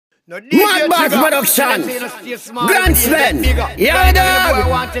Mad Boss Production, Grand Spend, yeah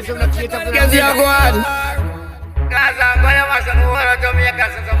dog, guess you're going.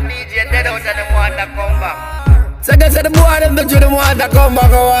 So guess the boy them don't you them want to come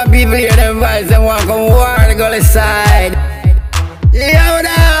back. I want people hear them voice, them want to come war the Gully side. Yeah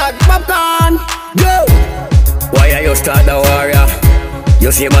dog, Popcaan, go. Why are you start the warrior?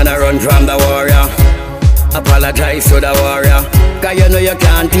 You see man I run from the warrior. Apologize to the warrior, cause you know you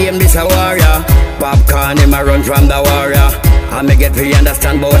can't tame this a warrior. Popcaan him a run from the warrior, and me get to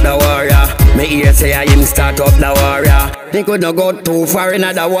understand about the warrior. Me hear say I him start up the warrior. He could not go too far in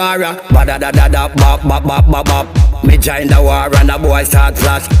the warrior. Ba-da-da-da-da, bop, bop, bop, bop, bop. Me join the war and the boy start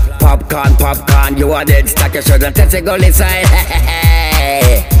flash. Popcaan, Popcaan, you are dead. Stack your shoulder, test the Gully side.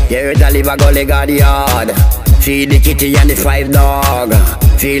 You heard the live a Gully got yard. Feed the kitty and the 5 dog.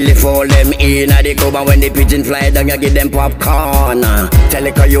 Feel the fool them in at the club, and when the pigeon fly down, you give them popcorn. Tell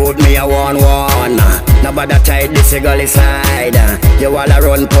the youth me a one. Nobody try this Gully side. You all a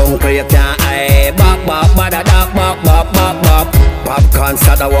run punk, you can't hide. Bop, bop, ba-da-da, bop, bop, bop, bop. Popcaan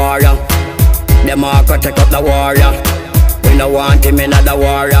start the warrior. Them all go take up the warrior. We no want him in the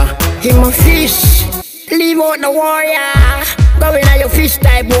warrior. Him a fish, leave out the warrior. Go in a your fish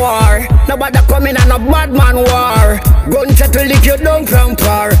type war. Nobody coming on a bad man war. Gun to lick you down from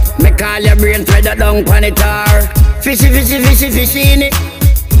far. Me call your brain thread the down pan it tar. Fishy, fishy, fishy, fishy in it.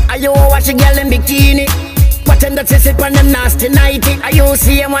 Are you watch a girl in bikini? Pretend that you sip on them nasty nighty. Are you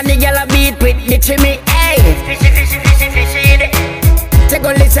see him when the girl a beat with the chimney? Hey, fishy, fishy, fishy, fishy in it. Take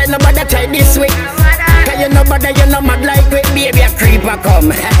a listen, nobody try this way. Cause you nobody, you know mad like with baby a creeper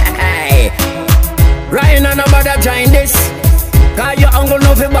come. Hey, Ryan and nobody join this. Cause your uncle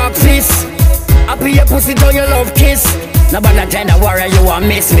know fi back fist. Happy your pussy to your love kiss. Nobody join the warrior, you want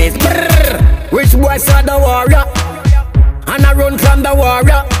miss. Brrr. Which boy saw the warrior? And I run from the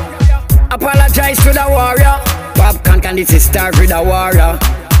warrior. Apologize to the warrior. Popcaan can this is start with the warrior.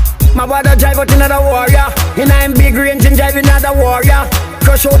 My brother drive out another warrior. In a big range and drive another warrior.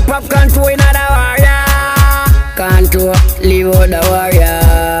 Crush out Popcaan to another warrior. Can't to leave out the warrior.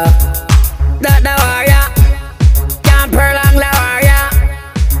 That the warrior. Can't prolong the warrior.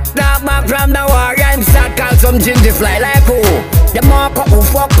 Dark back from the warrior. Him start call some ginger fly like who? The mark up who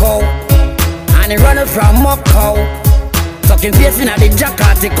fuck out. And he running from Moko. Sucking face in the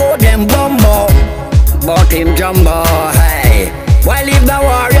jacket, he call them bumbo. But him jumbo, hey. Why leave the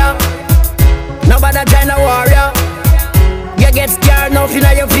warrior? Nobody join the warrior. You get scared enough in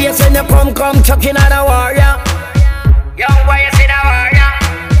your face when you come chucking at the warrior. Young boy, you see the warrior.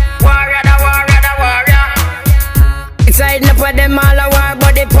 Warrior, the warrior, the warrior. It's hiding up with them all a war,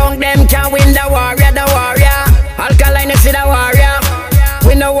 but the punk them can win the warrior, the warrior. Alkaline, you see the warrior.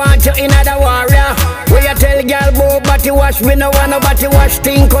 We no want you in the warrior. We you tell girl bo body wash, we no want nobody wash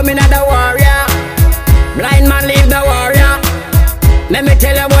thing coming at the warrior. Blind man leave the warrior. Let me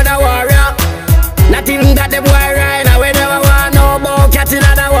tell you about the warrior. Not even that the boy right now. We never want no more cat in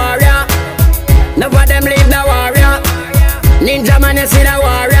the warrior. None of them leave the warrior. Ninja man, you see the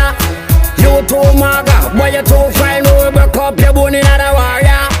warrior. You too maga, boy you too fine. We will break up your bone in the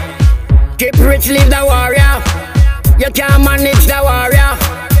warrior. Keep rich, leave the warrior. You can't manage the warrior.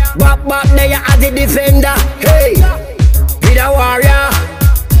 Bop bop there as the defender. Hey, be the warrior.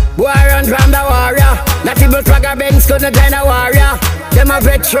 Boy run from the warrior. Not even Fragger Banks couldn't join the warrior. Them a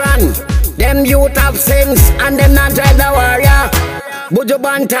veteran, them youth have sense, and them not drive the warrior. Buju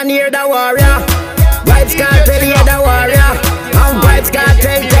Banton hear the warrior. Vibes Cartel hear the warrior. And Vibes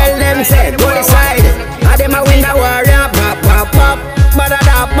Cartel tell them say go the side. And them a win the warrior. Bop bop bop,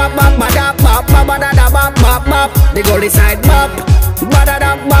 ba-da-da bop bop, ba-da bop bop, ba-da-da bop bop bop. The Gully side bop,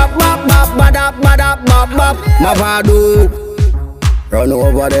 ba-da-da bop bop bop, ba-da ba-da bop bop. Mavado, run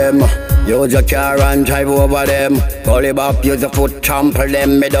over them. Use your car and drive over them. Gully Bop, use your foot, trample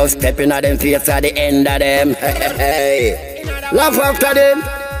them. Me just step in at them face at the end of them. Hey, laugh after them.